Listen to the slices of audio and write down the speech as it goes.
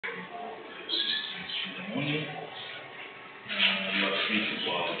in the morning, you are free to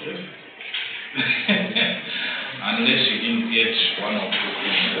go out there. Unless you didn't get 1 or 2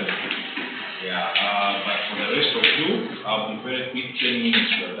 things. Yeah, but for the rest of you, I'll be very quick, 10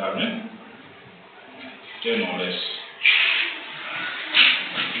 minutes you're done. 10 or less.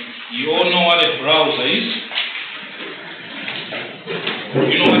 You all know what a browser is?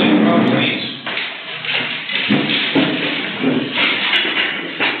 You know what a browser is?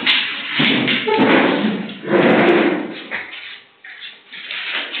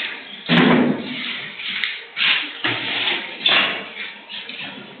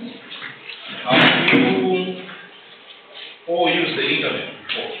 Have you all used the internet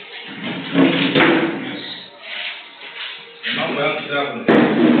before? Yes.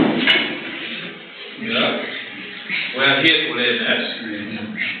 Yeah. We are here to learn, yes?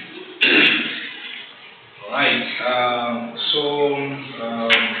 Right.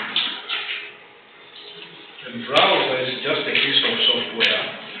 A browser is just a piece of software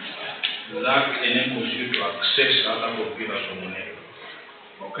that enables you to access other computers on the net.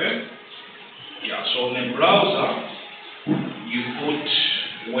 Okay? Yeah, so in a browser, you put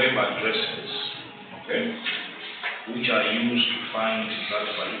web addresses, okay, which are used to find that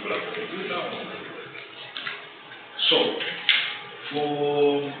particular computer. So,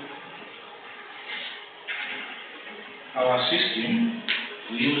 for our system,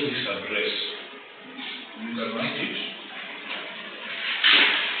 we use this address. You can write it.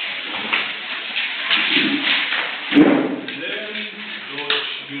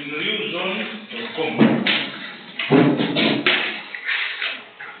 Then.unrealzone.com.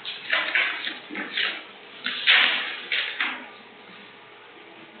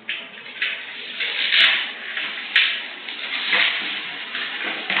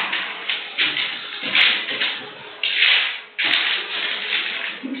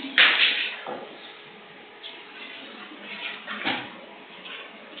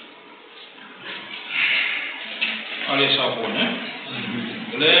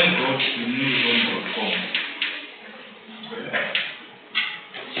 learn.unrealzone.com.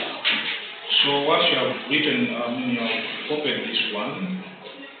 So once you have written, you have opened this one,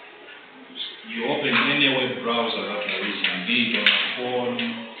 you open any web browser that you're using, be it on a phone,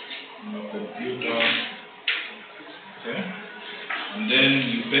 on a computer, okay? And then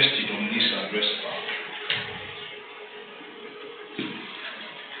you paste it on this address bar.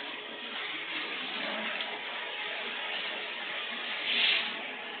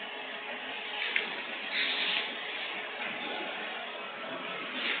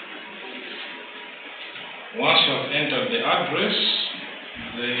 Once you have entered the address,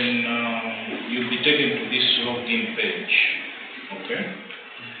 then you'll be taken to this login page. Okay?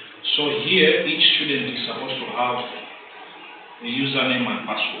 So here, each student is supposed to have a username and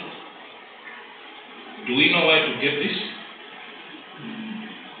password. Do we know where to get this?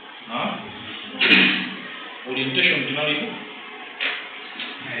 Huh? Orientation generally?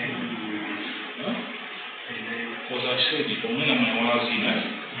 Because I said it.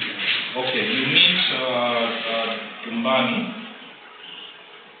 Okay, you meet Tumbani.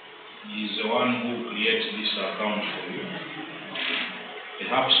 He is the one who creates this account for you.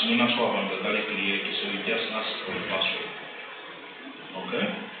 Perhaps Munaswa Vandagari created, so you just ask for the password. Okay?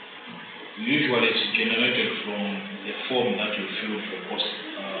 Usually it's generated from the form that you fill for post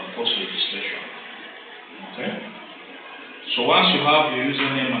registration. Okay? So once you have your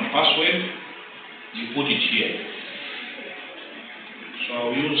username and password, you put it here. So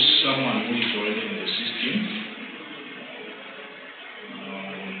I'll use someone who is already in the system.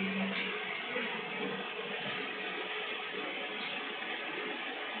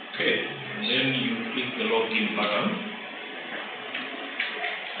 Okay, and then you click the login button.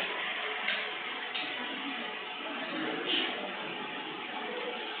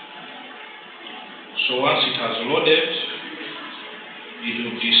 So once it has loaded, it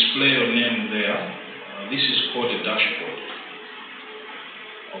will display your name there. This is called a dashboard.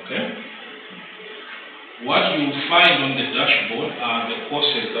 Okay? What you find on the dashboard are the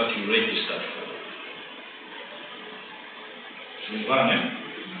courses that you registered for.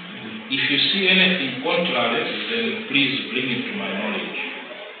 If you see anything contrary, then please bring it to my knowledge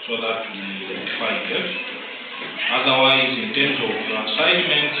so that we rectify it. Otherwise, in terms of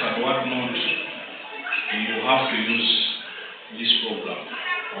assignments and whatnot, you have to use this program,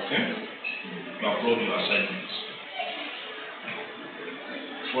 okay, to upload your assignments.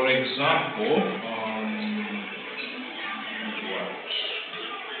 For example,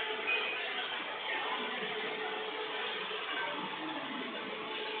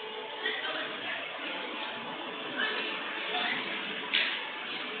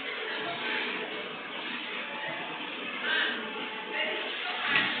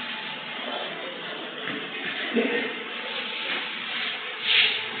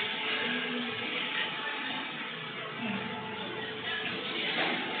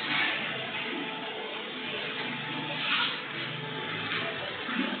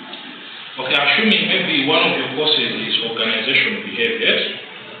 assuming maybe one of your courses is organization behavior,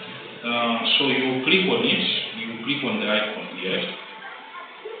 so you click on it, you click on the icon here.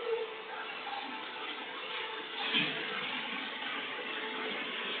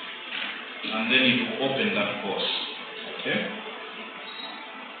 And then it will open that course. Okay?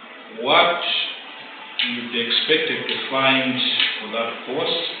 What you'd be expected to find for that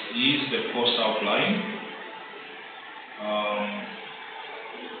course is the course outline,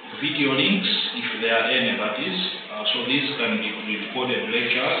 video links, if there are any, that is. So these can be pre-recorded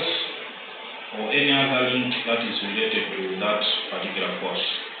lectures or any other link that is related to that particular course.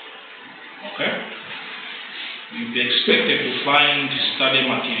 Okay? You'll be expected to find study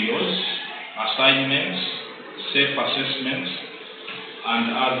materials, assignments, self-assessments,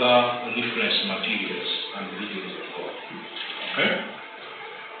 and other reference materials and videos as well. Okay?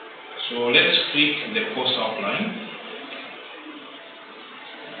 So let's click the course outline.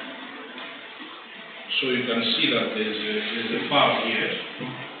 So you can see that there's a file here,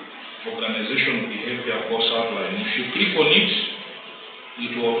 organization behavior course outline. If you click on it,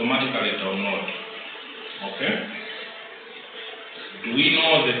 it will automatically download. Okay? Do we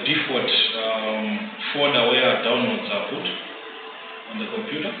know the default folder where downloads are put on the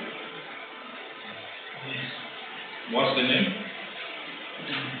computer? Yes. What's the name?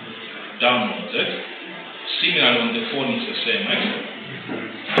 Downloads, right? Similar on the phone is the same, right?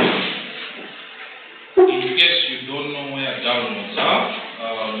 In case you don't know where downloads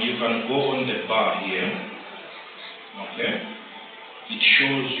are, you can go on the bar here. Okay? It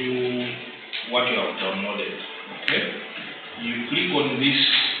shows you what you have downloaded. Okay? You click on this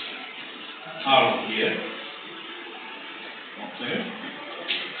arrow here. Okay?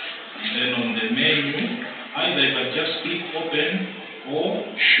 And then on the menu, either you can just click open or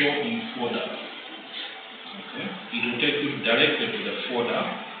show in folder. Okay? It will take you directly to the folder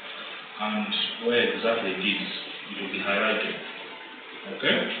and where exactly it is. It will be highlighted.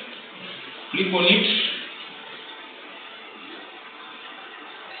 Okay? Click on it.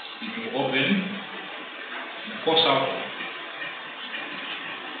 It will open the course outline.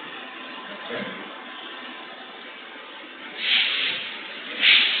 Okay?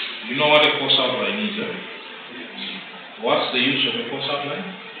 You know what a course outline is, eh? What's the use of a course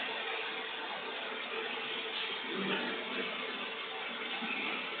outline?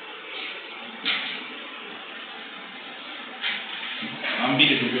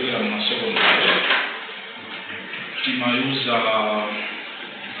 Ambili kugelea masomo tunauza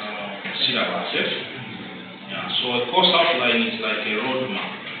syllabus, yes? Yeah. So a course outline is like a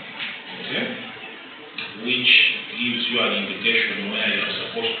roadmap, okay, which gives you an indication where you are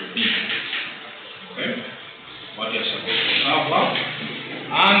supposed to be, okay, what you are supposed to cover,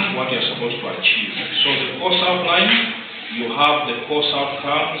 and what you are supposed to achieve. So the course outline, you have the course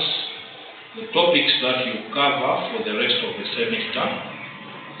outcomes, the topics that you cover for the rest of the semester,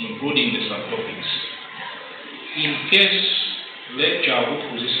 including the subtopics. In case lecture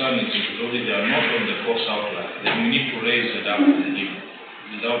position is included, they are not on the course outline, then you need to raise it up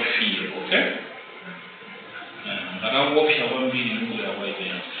without fear, okay?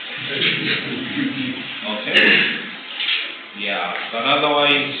 Okay? Yeah, but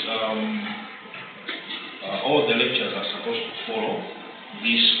otherwise, all the lectures are supposed to follow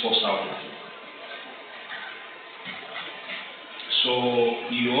this course outline. So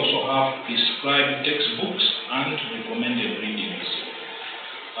you also have prescribed textbooks and recommended readings.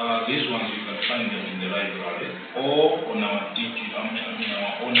 These ones you can find them in the library or on our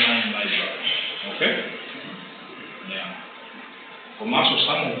our online library. Okay? Yeah. From also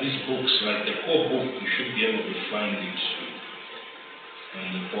some of these books, like the core book, you should be able to find it on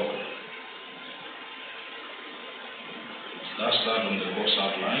the portal. That's that on the course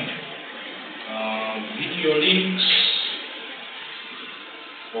outline. Video links.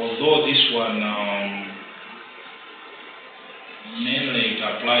 Although this one mainly it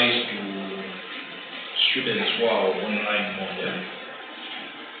applies to students who are online mode.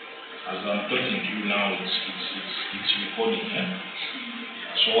 As I'm talking to you now, it's recording.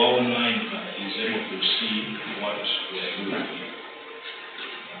 So our online is able to see what we are doing here.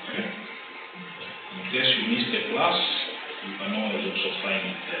 Okay. In case you missed the class, you can always also find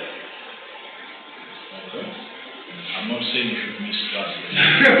it there. Okay. I'm not saying you should miss classes.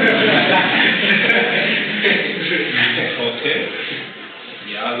 Okay?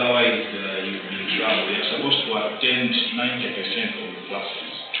 Yeah, otherwise you'll be in trouble. You're supposed to attend 90% of the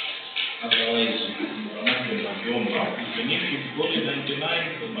classes. Otherwise, you are not going to jump up. Even if you've got a 99,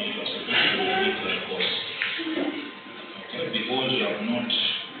 then you are supposed to leave that course. Okay? Because you have not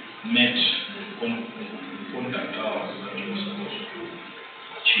met the contact hours that you are supposed to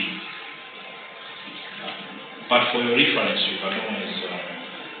achieve. But for your reference, you can always,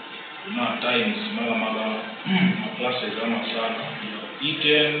 at times, my classes are not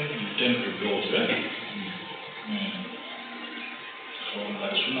eaten, you tend to doze. So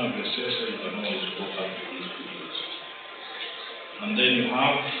as soon as the session, you can always go back to these videos. And then you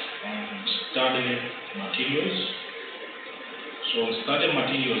have study materials. So in study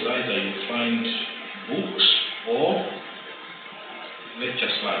materials, either you find books or lecture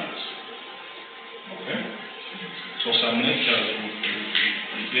slides. Okay? So some lectures will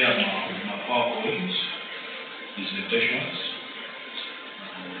prepare my PowerPoint presentations,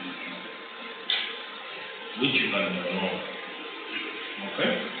 which you can download.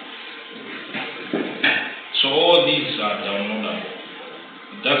 Okay? So all these are downloadable.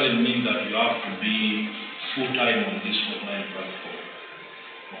 It doesn't mean that you have to be full-time on this online platform.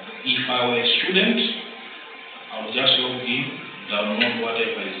 Okay. If I were a student, I would just log in, download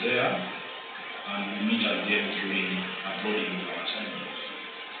whatever is there, and we meet again during uploading our assignments.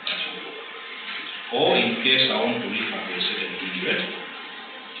 Or in case I want to refer to a certain video.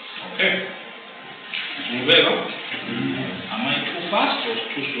 Okay. Am I too fast or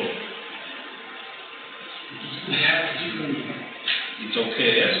too slow? It's okay,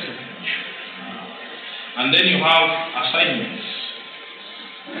 yes? And then you have assignments.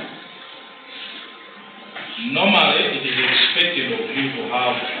 Normally, it is expected of you to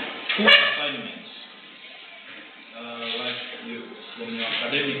have 2 assignments. From your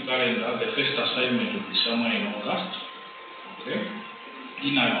academic calendar, the first assignment will be somewhere in August. Okay?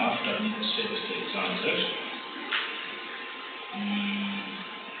 In and after mid-semester exams.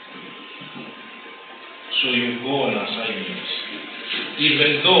 So you go on assignments.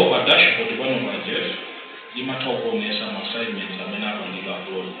 Even though a dashboard one of my Jeff, you might have some assignments and then I will leave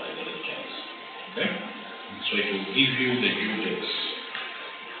upload by the lectures. Okay? So it will give you the due dates.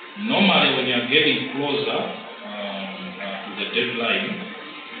 Normally when you are getting closer to the deadline,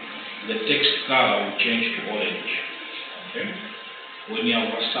 the text color will change to orange. Okay? When you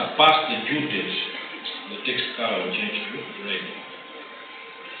have surpassed the due date, the text color will change to red.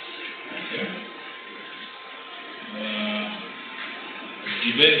 Okay?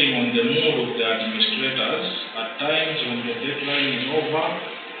 Depending on the mood of the administrators, at times when the deadline is over,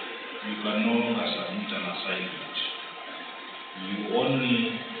 you can no longer submit an assignment. You only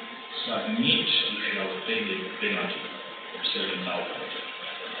submit if you have paid a penalty of 7,000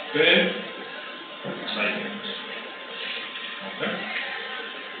 per assignment. Okay?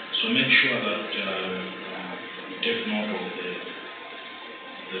 So make sure that you take note of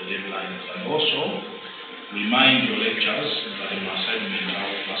the deadlines, and also remind your lecturers that an assignment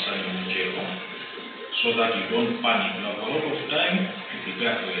so that you don't panic. You have a lot of time to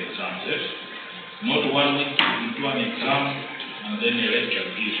prepare for your exams. Yes? Not 1 week into an exam and then a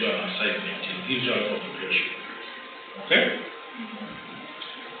lecture gives you an assignment. It gives you a lot of pressure. Okay?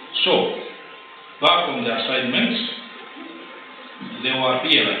 So, back on the assignments, they will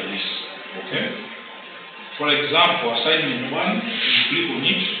appear like this. Okay? For example, assignment 1, you click on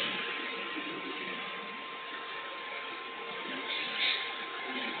it.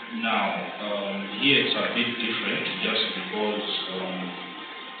 Now, here it's a bit different just because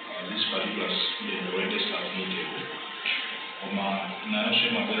this particular student already submitted. So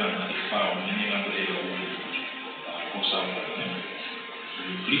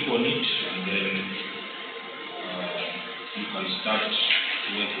you click on it and then you can start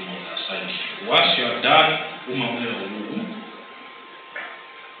working on the assignment. Once you are done,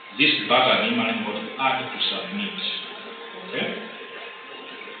 this button got add to submit. Okay?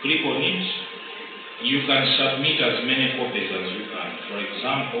 Click on it. You can submit as many copies as you can. For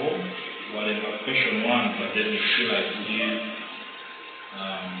example, whatever question 1, but then you feel like you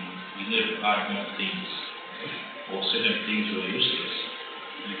need to add more things, or certain things were useless.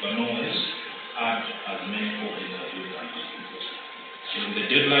 You can always add as many copies as you can. So when the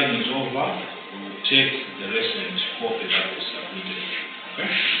deadline is over, we will take the recent copy that was submitted.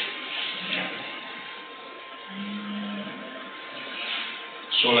 Okay?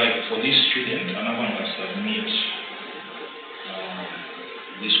 So like for this student, another one can submit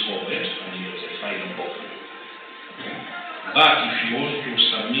this cohort and it was a final copy. Okay. But if you want to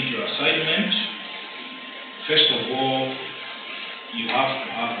submit your assignment, first of all, you have to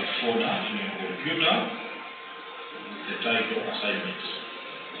have a folder in your computer with the title assignments.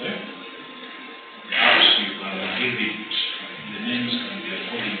 Okay. Perhaps you can give it, the names can be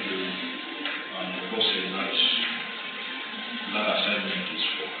according to the process that assignment is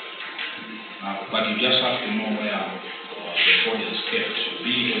for. But you just have to know where the folder is kept,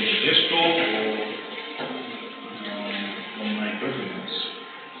 be it on your desktop or on my documents.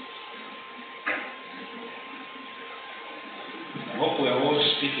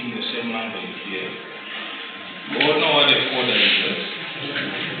 speaking the same language here. You all know what a folder is, yes?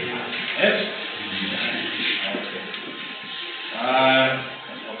 Yes?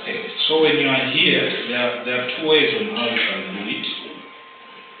 Okay. So when you are here, there are two ways on how you can do it.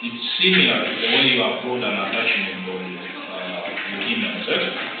 It's similar to the way you upload an attachment on your email, yes?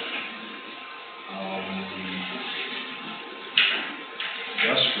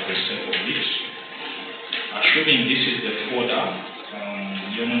 Just for the sake of it, assuming this is the folder,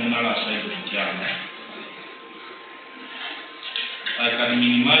 I can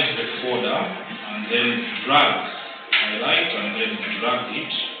minimize the folder and then highlight and then drag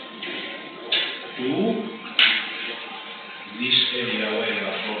it to this area where you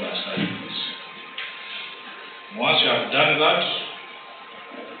upload assignments. Once you have done that,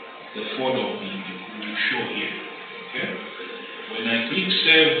 the folder will show here. Okay? When I click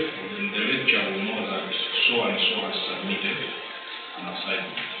save, then the lecturer will know that so and so has submitted an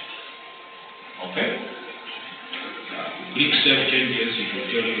assignment. Okay? Click save changes, it will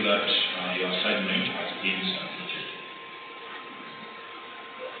tell you that your assignment has been submitted.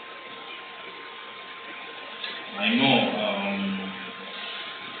 I know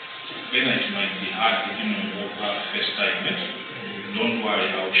when it might be hard to over FaceTime it. Don't worry,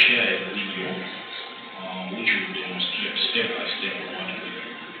 I'll share a video which will demonstrate step by step what to do.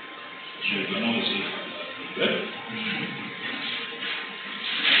 So you can always see it.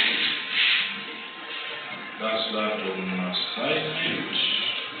 That's that on assignment.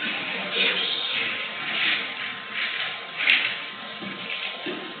 What else?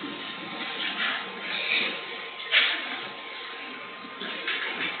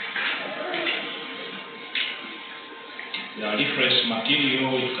 There are different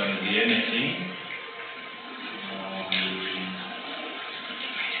material, it can be anything.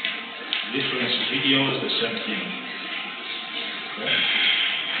 Different videos, the same thing. Okay.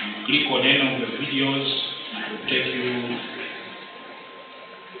 You click on any of the videos, it will take you.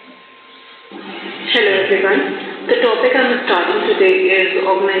 Hello everyone. The topic I'm starting today is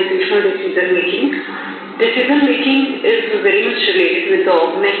organizational decision making. Decision making is very much related with the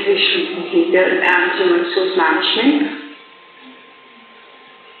organizational behavior and human resource management.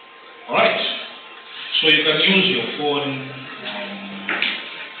 Alright. So you can use your phone.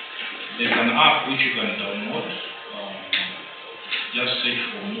 There's an app which you can download. Just search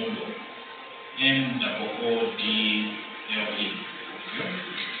for Moodle. MOODLE.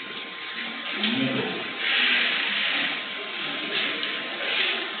 Moodle.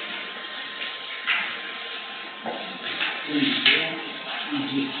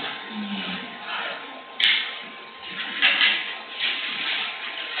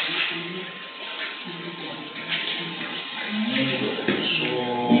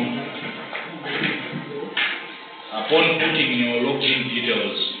 Upon putting your login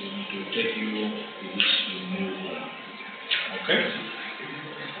details, it will take you to this Moodle. Okay?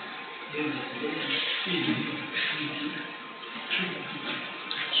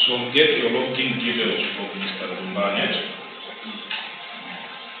 So get your login details from Mr. Dumbanet.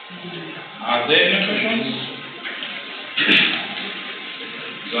 Are there any questions?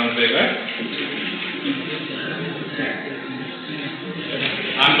 Zanvega?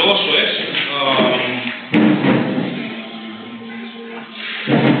 And also, yes,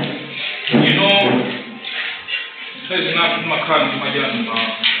 you know, there's enough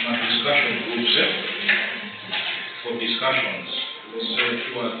discussion groups for discussions. So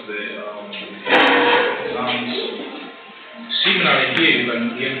towards the exams. Similarly here you can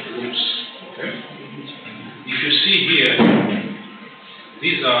create groups. Okay? If you see here,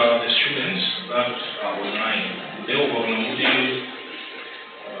 these are the students that are online. They are online.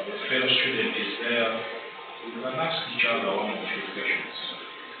 The fellow student is there. You can ask each other one or two questions.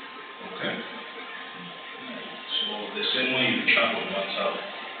 Okay? So the same way you chat on WhatsApp,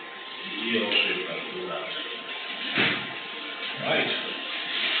 here also you can do that. Right?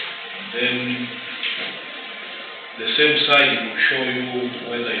 And then the same side will show you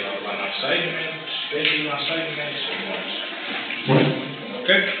whether you have an assignment, pending assignments or not.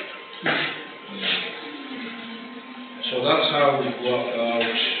 Okay?